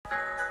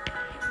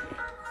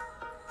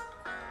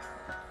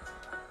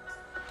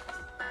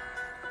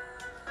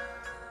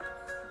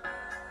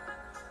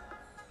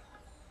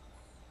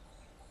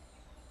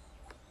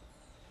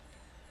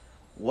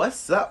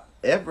What's up,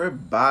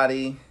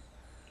 everybody?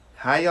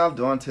 How y'all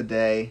doing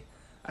today?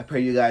 I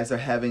pray you guys are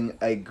having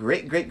a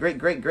great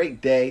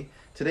day.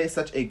 Today is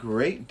such a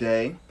great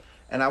day,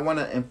 and I want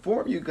to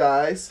inform you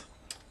guys,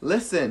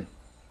 listen,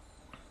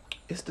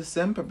 it's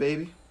December,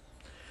 baby.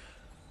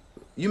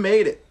 You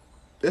made it.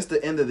 It's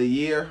the end of the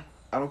year.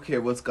 I don't care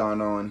what's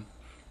going on.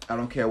 I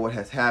don't care what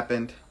has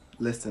happened.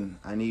 Listen,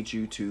 I need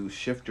you to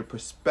shift your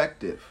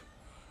perspective.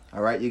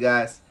 All right, you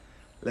guys?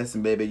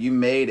 Listen, baby, you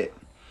made it.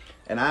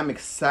 And I'm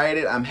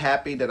excited. I'm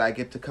happy that I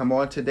get to come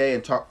on today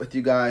and talk with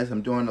you guys.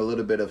 I'm doing a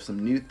little bit of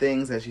some new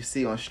things, as you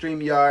see on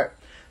StreamYard.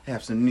 I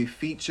have some new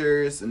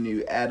features, some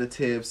new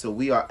additives. So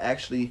we are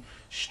actually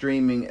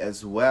streaming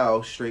as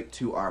well straight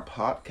to our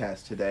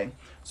podcast today.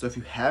 So if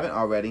you haven't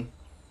already,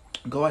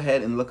 go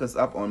ahead and look us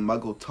up on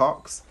Muggle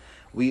Talks.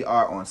 We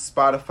are on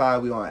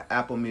Spotify. We are on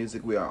Apple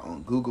Music. We are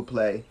on Google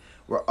Play.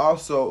 We're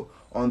also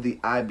on the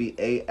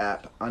IBA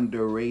app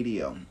under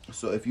radio.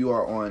 So if you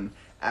are on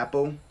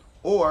Apple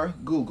or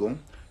Google,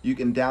 you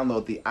can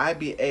download the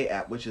IBA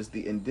app, which is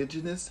the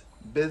Indigenous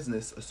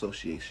Business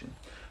Association.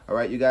 All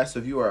right, you guys, so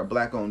if you are a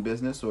black-owned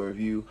business or if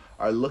you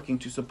are looking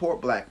to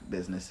support black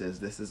businesses,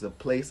 this is a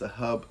place, a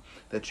hub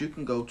that you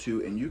can go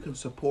to and you can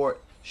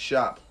support,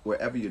 shop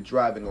wherever you're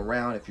driving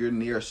around. If you're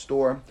near a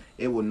store,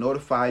 it will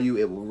notify you,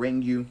 it will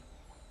ring you,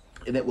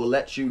 and it will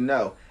let you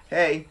know,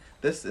 hey,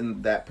 this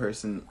and that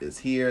person is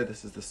here.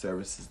 This is the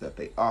services that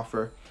they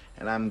offer.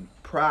 And I'm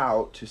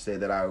proud to say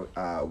that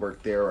I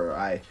work there, or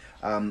I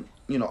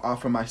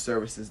offer my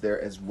services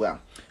there as well.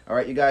 All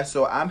right, you guys,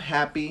 so I'm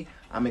happy.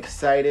 I'm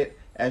excited.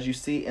 As you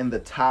see in the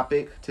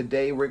topic,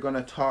 today we're going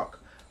to talk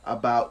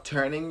about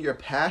turning your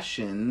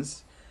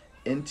passions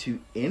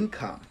into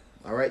income.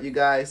 All right, you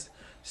guys.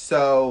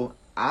 So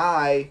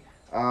I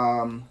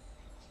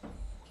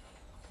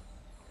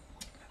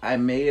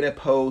made a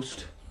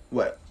post,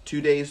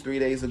 3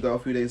 days ago, a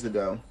few days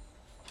ago,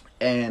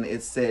 and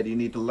it said you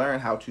need to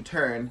learn how to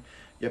turn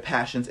your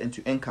passions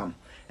into income.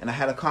 And I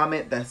had a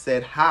comment that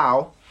said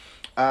how,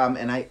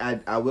 and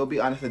I will be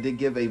honest, I did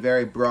give a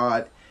very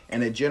broad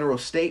and a general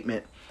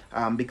statement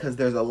because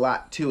there's a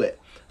lot to it.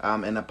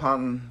 And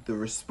upon the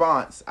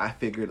response, I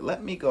figured,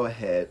 let me go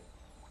ahead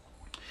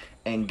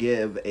and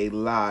give a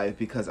live,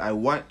 because I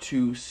want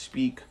to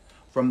speak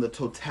from the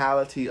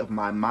totality of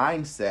my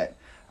mindset.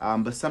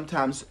 But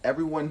sometimes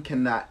everyone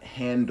cannot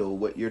handle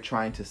what you're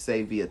trying to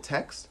say via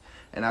text.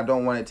 And I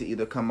don't want it to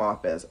either come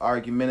off as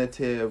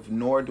argumentative,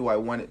 nor do I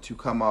want it to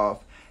come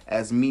off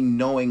as me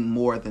knowing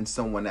more than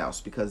someone else,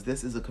 because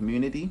this is a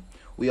community.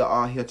 We are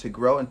all here to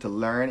grow and to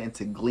learn and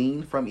to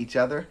glean from each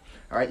other.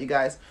 All right, you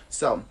guys.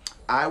 So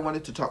I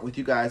wanted to talk with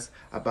you guys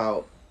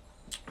about,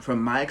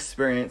 from my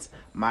experience,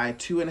 my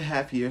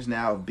 2.5 years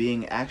now of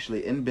being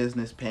actually in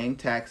business, paying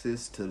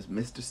taxes to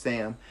Mr.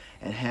 Sam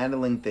and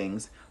handling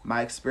things,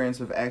 my experience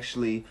of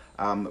actually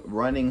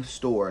running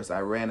stores.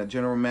 I ran a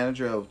general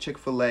manager of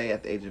Chick-fil-A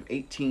at the age of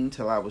 18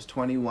 till I was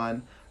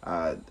 21.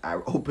 I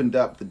opened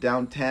up the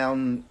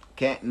downtown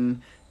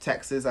Canton,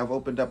 Texas. I've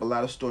opened up a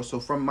lot of stores. So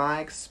from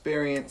my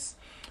experience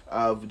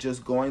of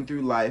just going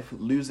through life,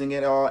 losing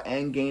it all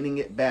and gaining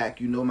it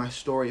back, you know my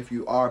story if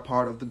you are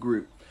part of the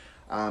group.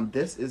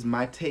 This is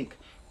my take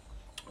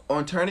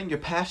on turning your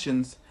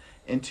passions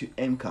into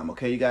income,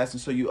 okay, you guys?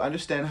 And so you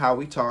understand how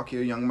we talk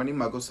here, Young Money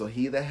Muggle. So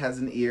he that has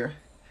an ear,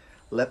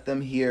 let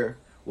them hear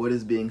what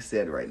is being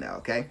said right now,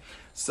 okay?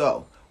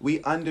 So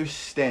we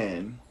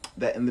understand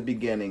that in the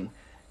beginning,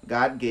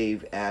 God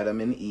gave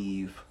Adam and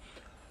Eve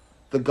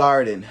the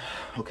garden,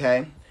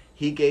 okay?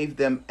 He gave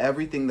them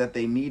everything that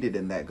they needed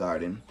in that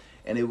garden,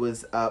 and it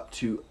was up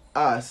to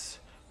us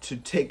to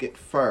take it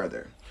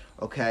further,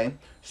 okay?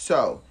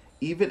 So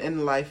even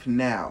in life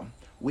now,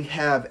 we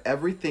have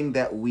everything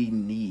that we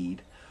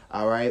need,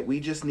 all right? We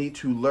just need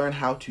to learn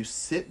how to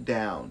sit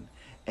down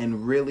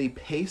and really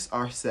pace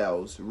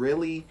ourselves,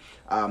 really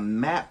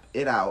map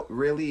it out,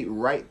 really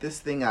write this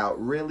thing out,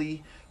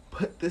 really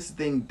put this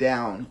thing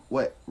down.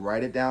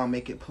 Write it down,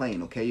 make it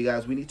plain, okay, you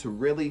guys? We need to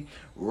really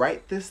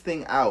write this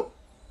thing out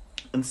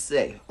and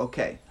say,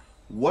 okay,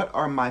 what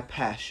are my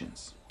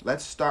passions?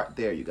 Let's start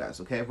there, you guys,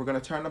 okay? If we're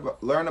going to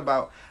learn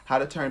about how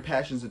to turn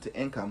passions into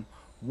income,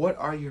 what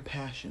are your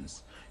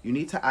passions? You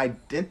need to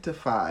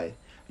identify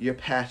your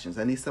passions.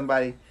 I need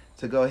somebody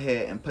to go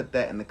ahead and put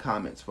that in the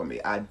comments for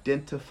me.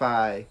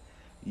 Identify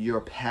your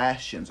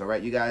passions, all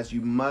right, you guys?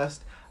 You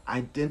must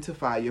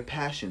identify your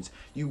passions.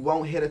 You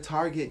won't hit a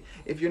target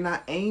if you're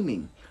not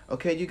aiming,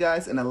 okay, you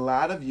guys? And a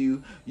lot of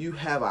you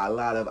have a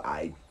lot of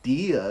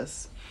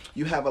ideas.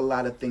 You have a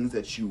lot of things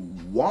that you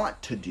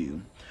want to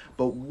do,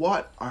 but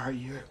what are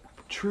your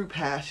true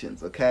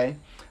passions, okay?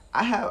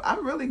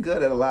 I'm really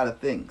good at a lot of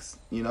things,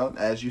 you know,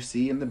 as you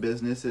see in the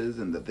businesses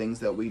and the things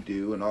that we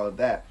do and all of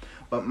that.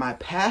 But my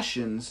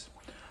passions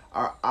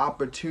are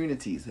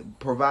opportunities,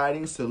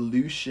 providing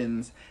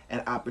solutions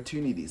and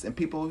opportunities. And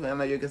people, I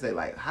know you can say,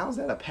 like, how's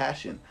that a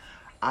passion?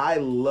 I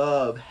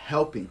love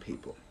helping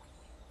people.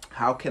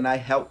 How can I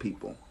help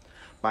people?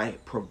 By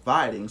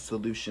providing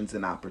solutions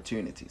and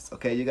opportunities.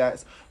 Okay, you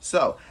guys?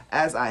 So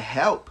as I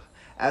help,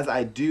 as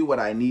I do what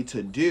I need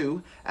to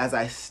do, as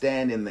I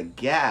stand in the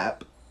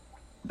gap,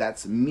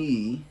 that's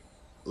me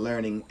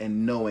learning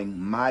and knowing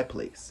my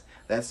place.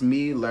 That's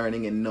me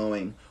learning and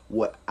knowing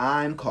what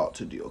I'm called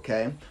to do,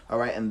 okay? All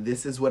right, and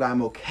this is what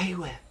I'm okay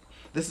with.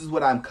 This is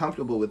what I'm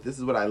comfortable with. This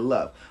is what I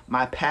love.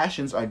 My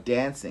passions are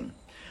dancing.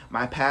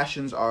 My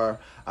passions are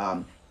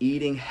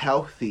eating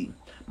healthy.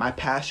 My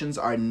passions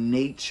are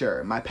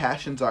nature. My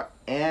passions are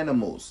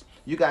animals.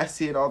 You guys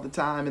see it all the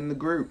time in the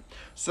group.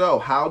 So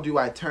how do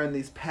I turn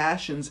these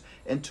passions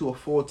into a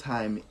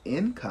full-time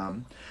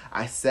income?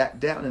 I sat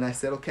down and I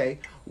said, okay,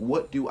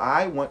 what do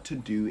I want to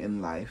do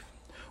in life?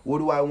 What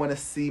do I want to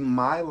see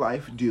my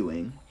life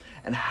doing?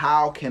 And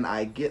how can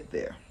I get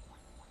there?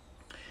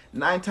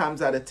 9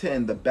 times out of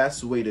 10, the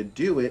best way to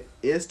do it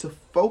is to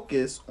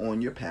focus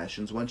on your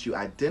passions. Once you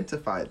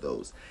identify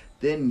those,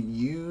 then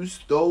use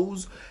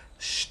those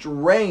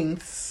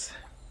strengths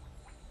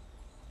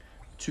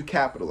to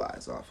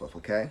capitalize off of,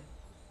 okay?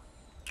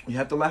 You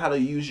have to learn how to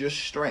use your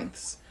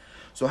strengths.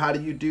 So how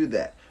do you do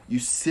that? You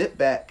sit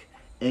back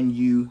and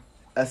you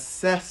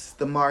assess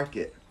the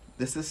market.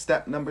 This is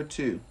step number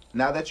 2.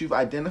 Now that you've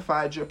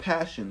identified your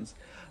passions,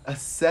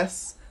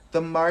 assess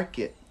the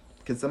market.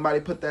 Can somebody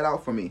put that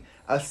out for me?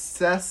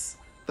 Assess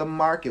the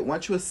market.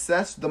 Once you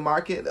assess the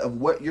market of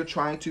what you're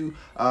trying to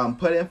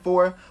put in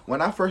for,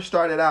 when I first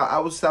started out, I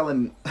was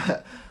selling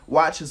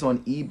watches on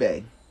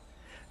eBay.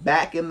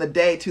 Back in the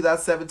day,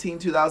 2017,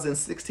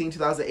 2016,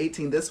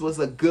 2018, this was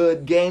a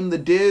good game to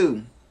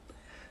do.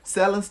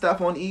 Selling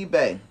stuff on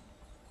eBay.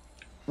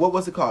 What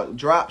was it called?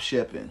 Drop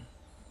shipping.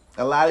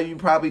 A lot of you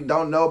probably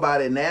don't know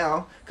about it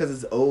now because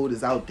it's old,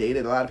 it's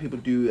outdated. A lot of people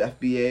do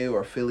FBA or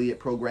affiliate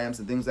programs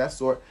and things of that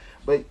sort.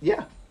 But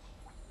yeah,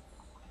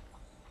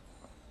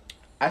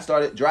 I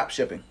started drop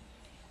shipping.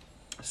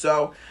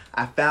 So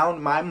I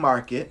found my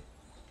market.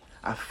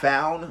 I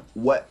found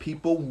what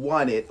people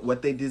wanted,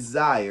 what they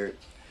desired,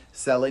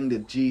 selling the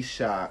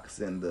G-Shocks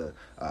and the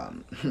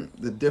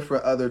the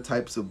different other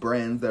types of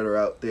brands that are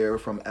out there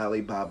from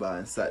Alibaba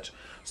and such.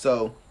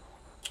 So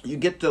you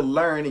get to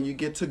learn and you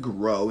get to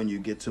grow and you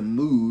get to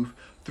move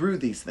through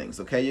these things,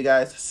 okay, you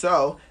guys?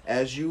 So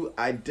as you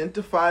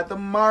identify the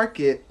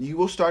market, you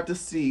will start to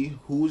see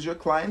who's your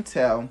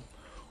clientele,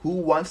 who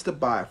wants to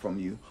buy from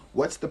you,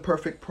 what's the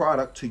perfect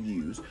product to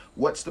use,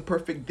 what's the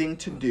perfect thing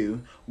to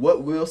do,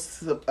 what will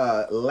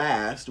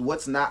last,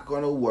 what's not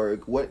going to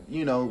work, what,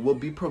 you know, will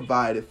be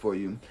provided for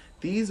you.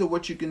 These are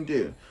what you can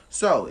do.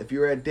 So if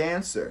you're a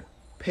dancer,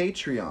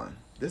 Patreon.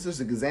 This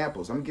is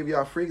examples. I'm going to give you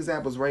all free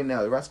examples right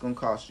now. The rest is going to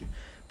cost you.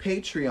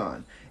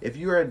 Patreon. If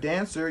you're a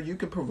dancer, you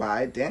can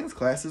provide dance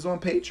classes on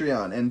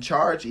Patreon and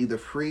charge either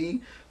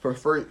free for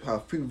free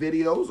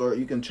videos, or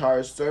you can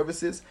charge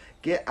services.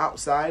 Get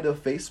outside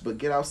of Facebook.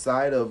 Get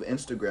outside of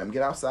Instagram.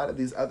 Get outside of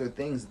these other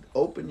things.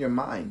 Open your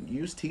mind.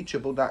 Use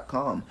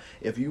Teachable.com.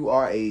 If you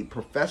are a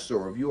professor,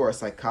 or if you are a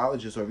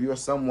psychologist, or if you are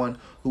someone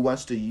who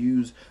wants to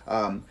use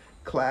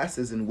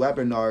classes and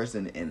webinars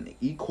and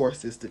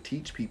e-courses to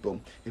teach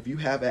people, if you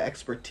have an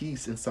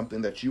expertise in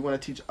something that you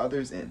want to teach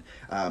others in,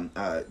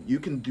 you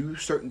can do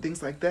certain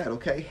things like that,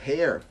 okay?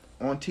 Hair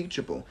on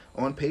Teachable,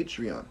 on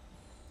Patreon.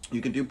 You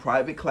can do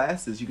private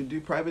classes. You can do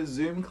private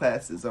Zoom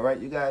classes, all right,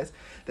 you guys?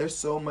 There's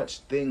so much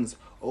things.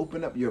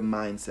 Open up your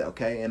mindset,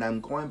 okay? And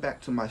I'm going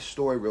back to my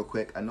story real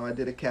quick. I know I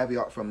did a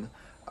caveat from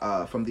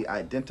the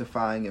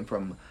identifying and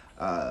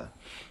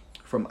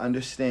from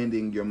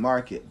understanding your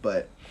market,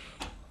 but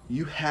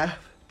you have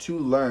to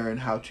learn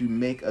how to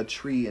make a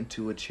tree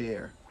into a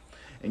chair.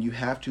 And you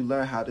have to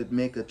learn how to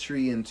make a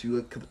tree into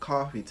a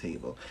coffee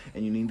table.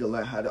 And you need to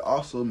learn how to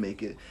also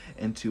make it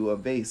into a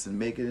vase, and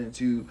make it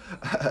into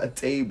a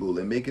table,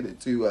 and make it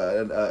into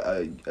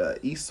a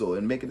easel,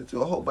 and make it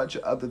into a whole bunch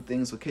of other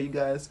things. Okay, you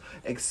guys?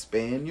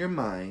 Expand your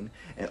mind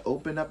and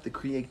open up the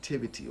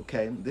creativity,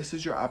 okay? This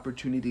is your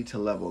opportunity to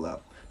level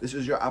up. This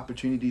is your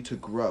opportunity to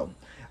grow.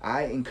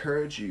 I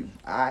encourage you,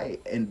 I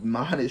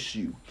admonish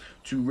you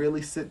to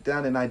really sit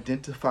down and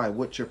identify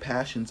what your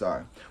passions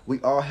are.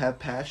 We all have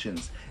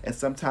passions, and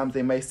sometimes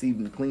they may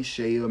seem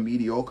cliche or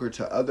mediocre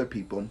to other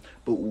people,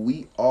 but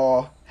we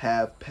all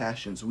have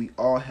passions. We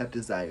all have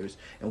desires,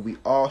 and we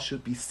all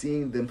should be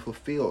seeing them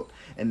fulfilled.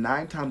 And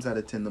 9 times out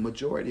of 10, the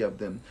majority of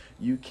them,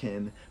 you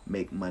can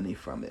make money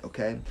from it,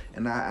 okay?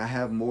 And I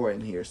have more in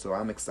here, so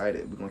I'm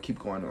excited. We're going to keep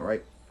going, all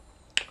right?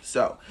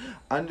 So,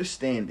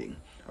 understanding.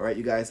 All right,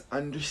 you guys,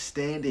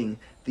 understanding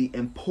the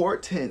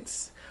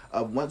importance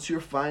of, once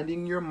you're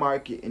finding your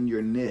market and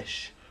your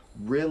niche,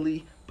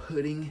 really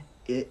putting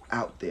it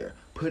out there,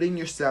 putting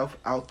yourself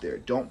out there.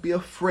 Don't be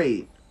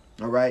afraid,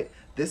 all right?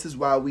 This is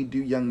why we do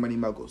Young Money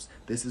Muggles.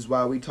 This is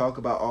why we talk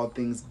about all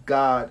things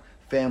God,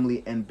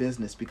 family, and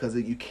business, because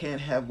you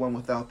can't have one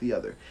without the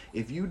other.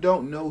 If you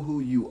don't know who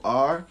you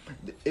are,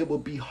 it will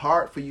be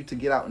hard for you to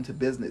get out into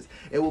business.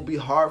 It will be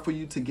hard for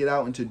you to get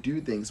out and to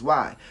do things.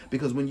 Why?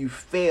 Because when you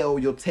fail,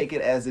 you'll take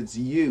it as it's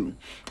you.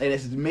 And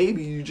it's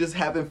maybe you just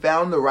haven't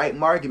found the right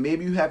market.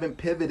 Maybe you haven't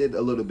pivoted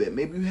a little bit.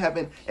 Maybe you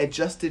haven't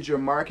adjusted your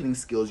marketing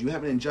skills. You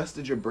haven't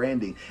adjusted your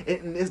branding.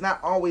 It's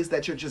not always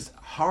that you're just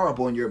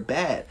horrible and you're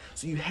bad.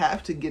 So you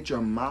have to get your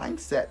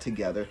mindset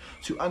together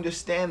to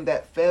understand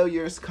that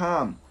failures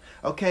come.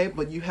 Okay,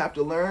 but you have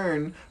to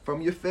learn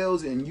from your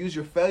fails and use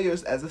your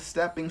failures as a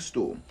stepping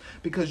stool,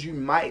 because you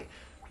might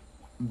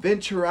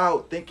venture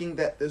out thinking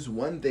that this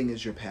one thing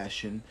is your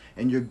passion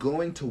and you're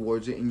going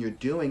towards it and you're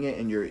doing it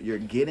and you're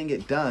getting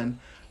it done,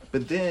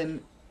 but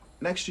then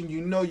next thing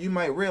you know, you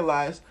might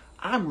realize,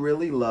 I'm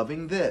really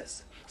loving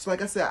this. So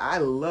like I said, I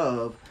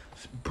love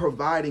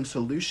providing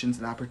solutions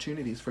and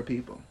opportunities for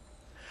people,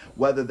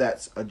 whether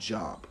that's a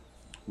job,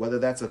 whether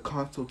that's a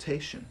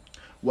consultation,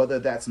 whether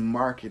that's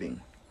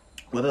marketing,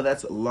 whether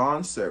that's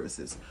lawn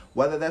services,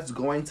 whether that's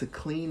going to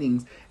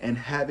cleanings and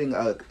having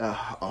a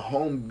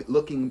home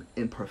looking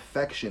in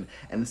perfection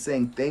and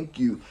saying, thank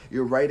you,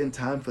 you're right in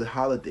time for the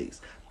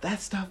holidays. That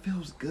stuff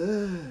feels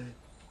good.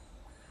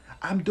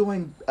 I'm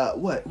doing,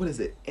 what is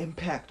it?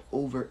 Impact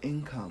over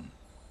income.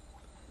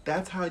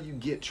 That's how you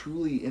get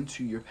truly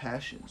into your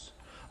passions.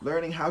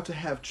 Learning how to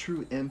have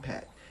true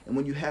impact. And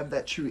when you have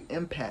that true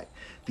impact,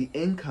 the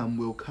income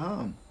will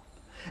come.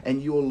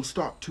 And you'll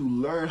start to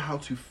learn how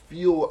to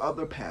fuel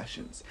other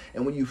passions.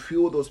 And when you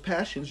fuel those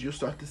passions, you'll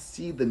start to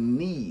see the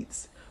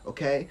needs.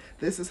 Okay?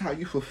 This is how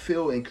you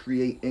fulfill and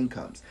create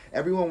incomes.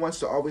 Everyone wants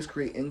to always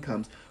create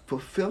incomes.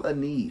 Fulfill a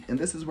need. And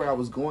this is where I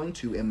was going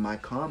to in my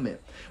comment.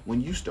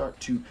 When you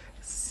start to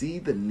see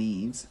the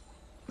needs,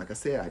 like I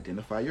said,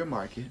 identify your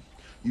market.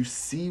 You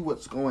see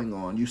what's going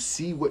on. You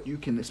see what you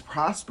can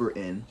prosper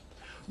in.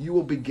 You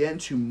will begin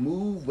to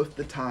move with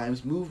the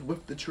times, move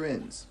with the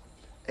trends.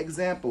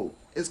 Example,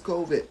 it's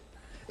COVID.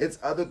 It's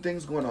other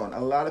things going on. A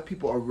lot of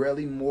people are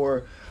really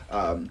more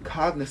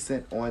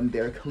cognizant on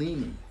their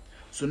cleaning.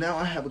 So now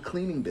I have a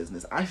cleaning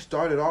business. I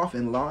started off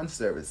in lawn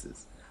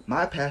services.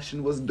 My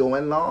passion was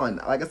doing lawn.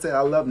 Like I said,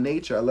 I love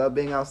nature. I love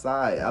being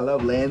outside. I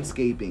love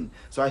landscaping.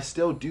 So I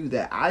still do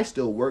that. I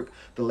still work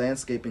the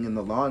landscaping in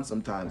the lawn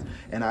sometimes,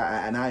 and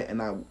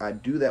I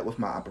do that with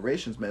my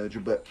operations manager.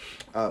 But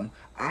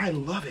I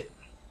love it.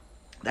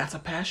 That's a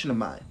passion of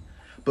mine.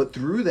 But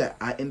through that,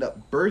 I end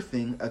up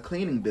birthing a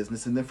cleaning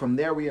business. And then from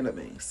there, we end up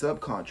being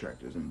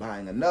subcontractors and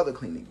buying another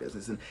cleaning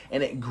business.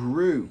 And it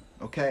grew,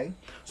 okay?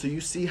 So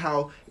you see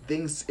how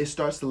it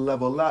starts to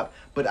level up.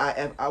 But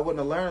I wouldn't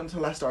have learned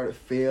until I started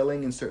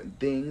failing in certain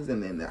things.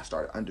 And then I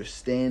started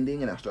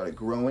understanding and I started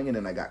growing. And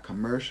then I got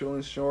commercial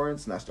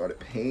insurance and I started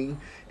paying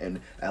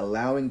and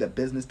allowing the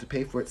business to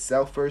pay for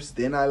itself first.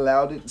 Then I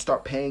allowed it to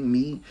start paying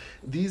me.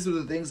 These are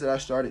the things that I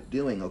started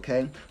doing,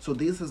 okay? So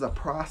this is a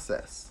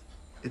process.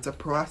 It's a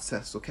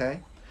process, okay?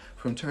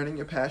 From turning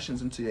your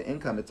passions into your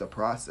income, it's a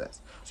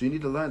process. So you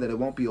need to learn that it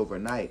won't be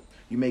overnight.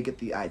 You may get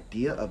the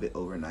idea of it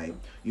overnight.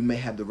 You may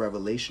have the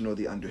revelation or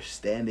the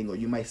understanding, or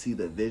you might see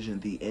the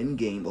vision, the end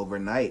game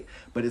overnight,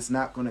 but it's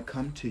not going to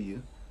come to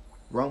you.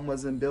 Rome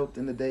wasn't built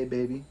in a day,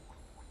 baby.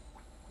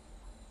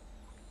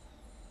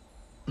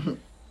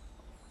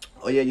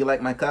 Oh yeah, you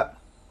like my cup?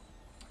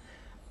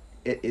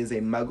 It is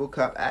a Muggle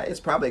cup. It's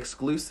probably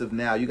exclusive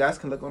now. You guys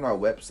can look on our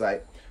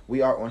website.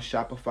 We are on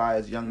Shopify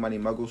as Young Money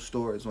Muggle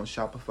Store is on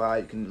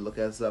Shopify. You can look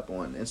us up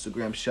on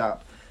Instagram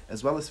Shop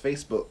as well as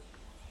Facebook.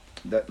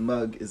 That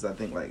mug is, I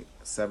think, like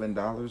 $7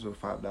 or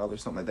 $5,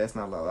 something like that. That's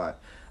not a lot.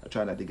 I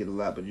try not to get a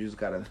lot, but you just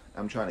gotta.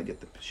 I'm trying to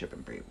get the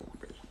shipping paper.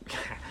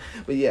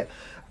 But yeah,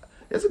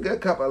 it's a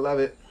good cup. I love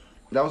it.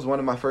 That was one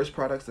of my first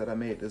products that I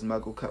made. This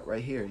Muggle cup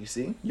right here. You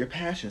see, your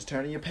passions,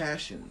 turning your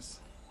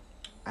passions.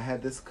 I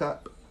had this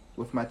cup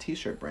with my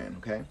T-shirt brand.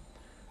 Okay,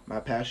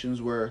 my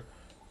passions were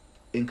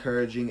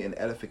encouraging and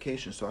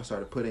edification, so I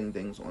started putting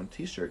things on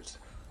T-shirts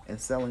and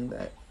selling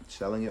it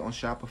on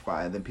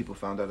Shopify. And then people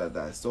found out that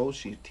I sold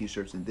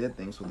T-shirts and did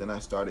things, so then I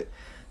started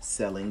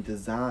selling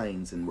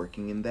designs and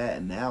working in that.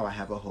 And now I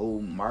have a whole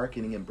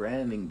marketing and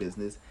branding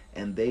business,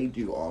 and they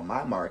do all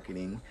my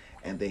marketing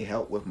and they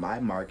help with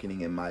my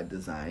marketing and my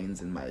designs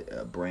and my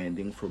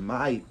branding for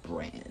my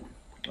brand.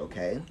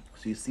 Okay,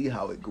 so you see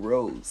how it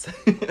grows.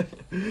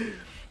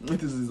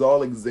 This is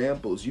all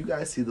examples. You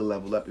guys see the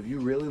level up. If you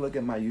really look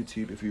at my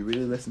YouTube, if you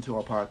really listen to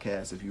our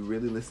podcast, if you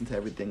really listen to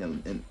everything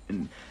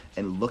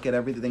and look at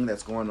everything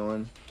that's going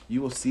on,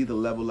 you will see the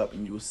level up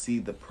and you will see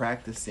the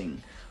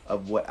practicing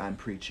of what I'm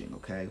preaching,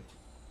 okay?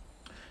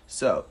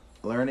 So,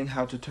 learning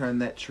how to turn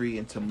that tree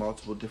into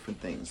multiple different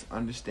things,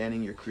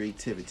 understanding your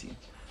creativity,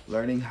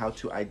 learning how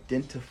to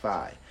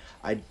identify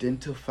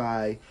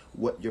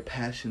what your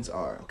passions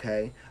are,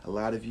 okay? A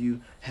lot of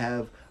you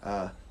have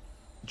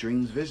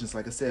dreams, visions,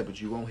 like I said, but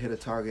you won't hit a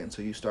target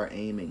until you start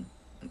aiming.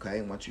 Okay,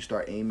 and once you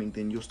start aiming,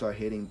 then you'll start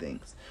hitting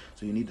things.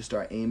 So you need to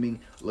start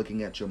aiming,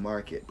 looking at your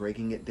market,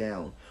 breaking it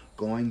down,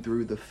 going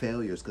through the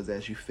failures, because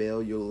as you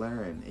fail, you'll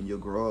learn and you'll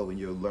grow and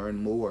you'll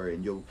learn more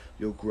and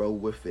you'll grow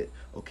with it.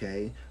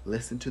 Okay,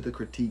 listen to the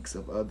critiques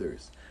of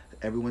others.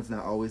 Everyone's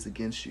not always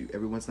against you.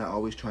 Everyone's not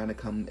always trying to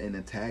come and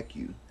attack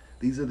you.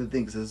 These are the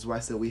things. This is why I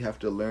said we have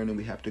to learn and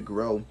we have to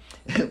grow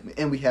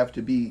and we have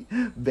to be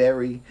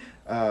very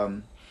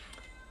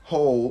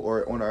whole,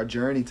 or on our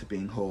journey to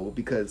being whole,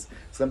 because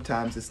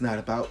sometimes it's not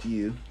about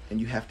you and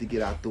you have to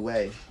get out the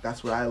way.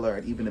 That's what I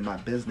learned even in my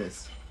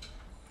business.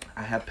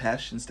 I have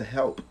passions to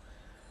help,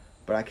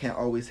 but I can't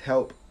always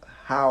help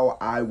how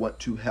I want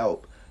to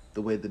help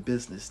the way the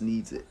business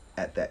needs it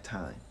at that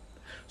time.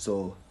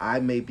 So I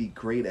may be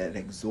great at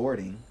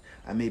exhorting,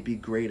 I may be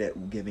great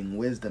at giving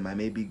wisdom, I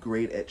may be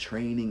great at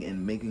training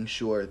and making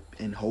sure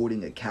and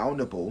holding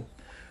accountable,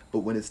 but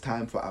when it's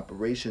time for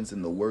operations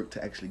and the work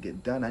to actually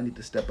get done, I need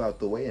to step out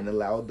the way and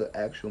allow the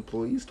actual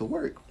employees to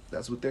work.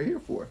 That's what they're here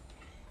for.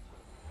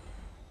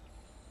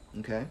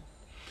 Okay?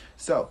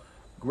 So,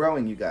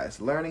 growing, you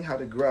guys. Learning how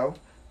to grow.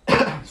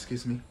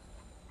 Excuse me.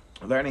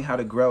 Learning how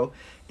to grow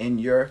in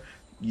your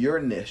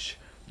niche,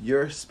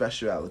 your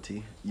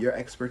specialty, your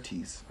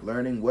expertise.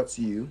 Learning what's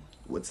you,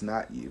 what's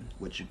not you,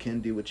 what you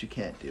can do, what you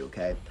can't do,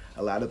 okay?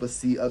 A lot of us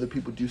see other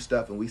people do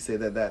stuff and we say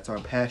that that's our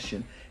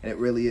passion, and it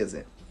really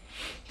isn't.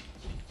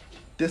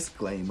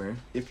 Disclaimer,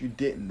 if you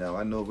didn't know,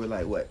 I know we're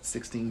like,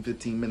 15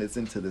 minutes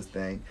into this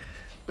thing.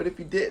 But if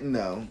you didn't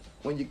know,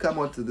 when you come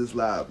onto this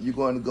live, you're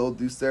going to go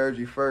through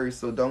surgery first,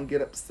 so don't get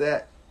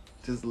upset.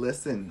 Just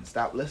listen.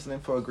 Stop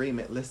listening for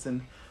agreement.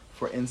 Listen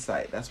for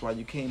insight. That's why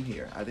you came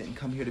here. I didn't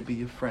come here to be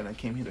your friend. I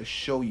came here to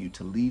show you,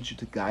 to lead you,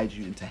 to guide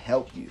you, and to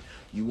help you.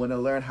 You want to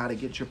learn how to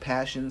get your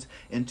passions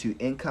into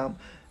income?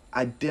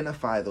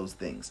 Identify those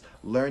things.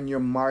 Learn your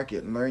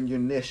market, learn your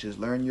niches,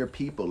 learn your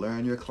people,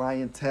 learn your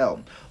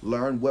clientele,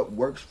 learn what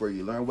works for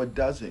you, learn what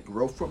doesn't.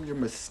 Grow from your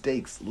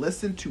mistakes.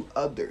 Listen to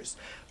others.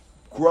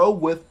 Grow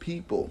with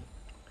people.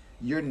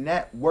 Your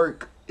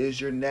network is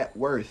your net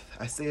worth.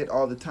 I say it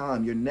all the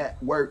time. Your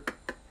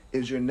network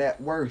is your net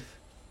worth.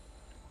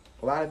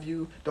 A lot of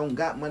you don't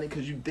got money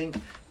because you think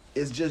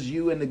it's just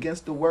you and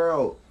against the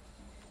world.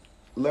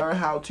 Learn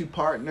how to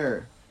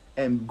partner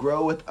and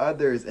grow with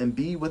others and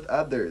be with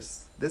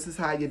others. This is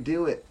how you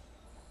do it.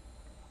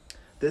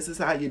 This is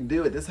how you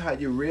do it. This is how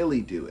you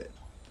really do it.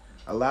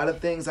 A lot of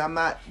things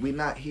we're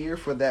not here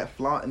for that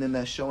flaunting and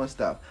that showing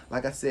stuff.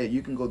 Like I said,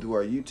 you can go through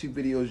our YouTube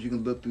videos, you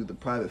can look through the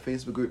private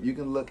Facebook group, you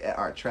can look at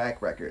our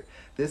track record.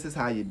 This is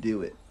how you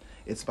do it.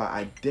 It's by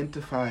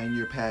identifying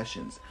your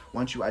passions.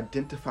 Once you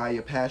identify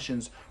your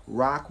passions,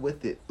 rock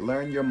with it.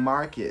 Learn your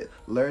market,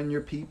 learn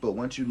your people.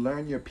 Once you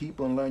learn your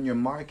people and learn your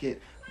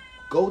market,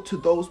 go to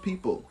those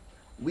people.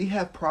 We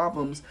have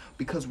problems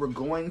because we're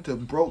going to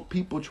broke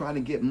people trying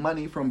to get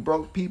money from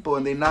broke people,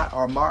 and they're not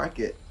our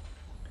market.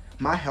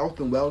 My health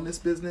and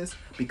wellness business,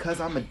 because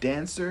I'm a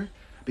dancer,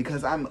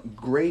 because I'm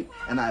great,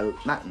 and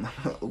let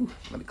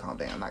me calm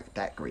down, I'm not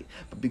that great,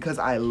 but because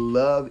I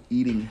love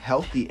eating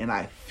healthy and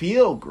I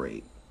feel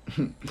great.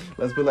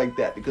 Let's put it like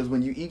that, because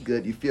when you eat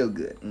good, you feel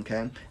good,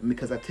 okay? And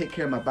because I take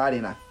care of my body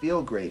and I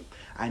feel great,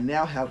 I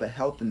now have a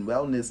health and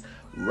wellness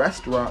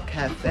restaurant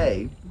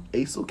cafe,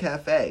 Acel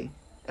Cafe,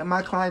 and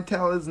my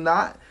clientele is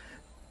not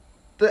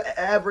the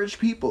average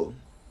people.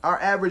 Our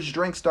average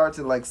drink starts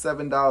at like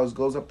 $7,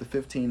 goes up to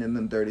 $15, and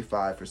then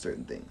 $35 for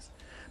certain things.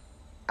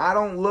 I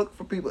don't look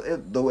for people,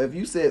 if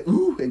you said,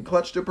 ooh, and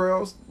clutch the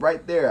pearls,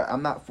 right there,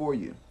 I'm not for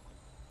you.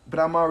 But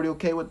I'm already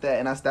okay with that,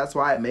 and that's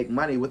why I make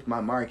money with my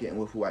market and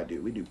with who I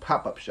do. We do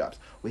pop-up shops.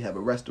 We have a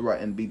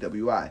restaurant in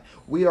BWI.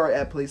 We are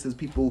at places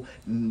people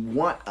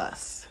want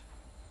us.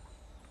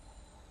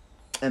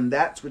 And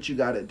that's what you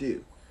got to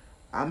do.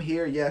 I'm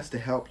here, yes, to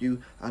help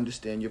you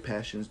understand your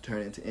passions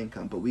turn into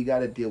income, but we got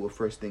to deal with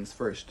first things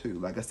first, too.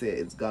 Like I said,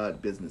 it's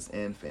God, business,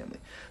 and family.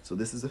 So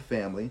this is a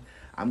family.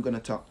 I'm going to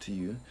talk to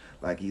you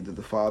like either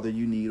the father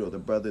you need or the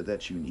brother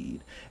that you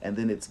need. And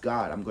then it's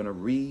God. I'm going to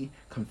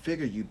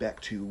reconfigure you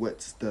back to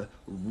what's the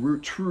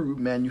true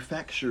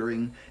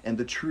manufacturing and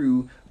the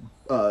true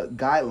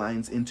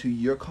guidelines into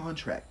your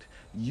contract.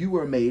 You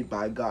were made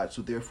by God,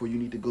 so therefore you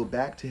need to go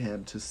back to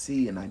Him to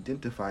see and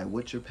identify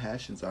what your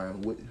passions are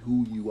and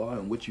who you are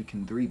and what you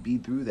can be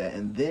through that.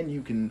 And then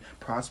you can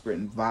prosper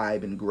and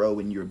vibe and grow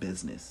in your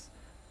business.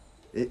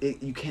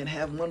 You can't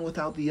have one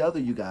without the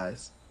other, you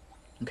guys.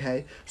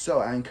 Okay? So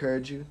I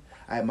encourage you.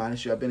 I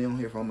admonish you. I've been on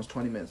here for almost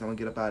 20 minutes. I'm going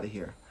to get up out of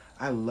here.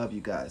 I love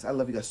you guys. I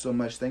love you guys so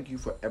much. Thank you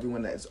for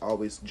everyone that is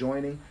always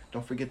joining.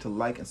 Don't forget to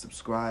like and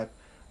subscribe.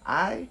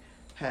 I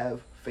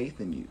have faith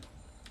in you.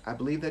 I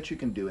believe that you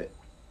can do it.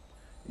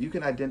 You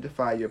can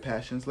identify your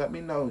passions. Let me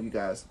know, you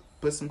guys.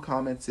 Put some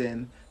comments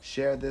in.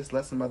 Share this.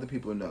 Let some other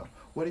people know.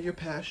 What are your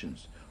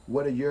passions?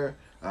 What are your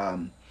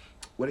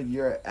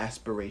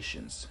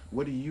aspirations?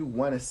 What do you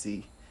want to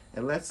see?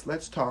 And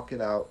let's talk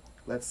it out.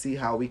 Let's see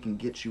how we can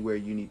get you where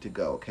you need to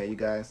go. Okay, you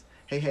guys?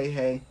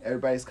 Hey.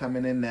 Everybody's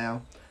coming in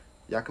now.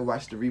 Y'all can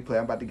watch the replay.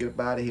 I'm about to get up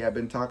out of here. I've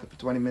been talking for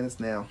 20 minutes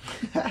now.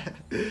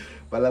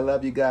 But I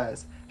love you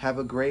guys. Have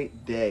a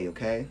great day,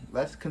 okay?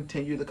 Let's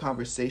continue the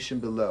conversation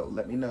below.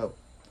 Let me know.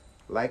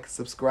 Like,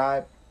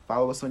 subscribe,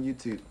 follow us on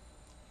YouTube.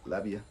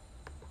 Love you.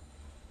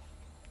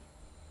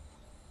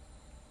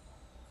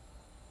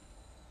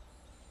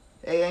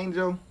 Hey,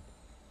 Angel.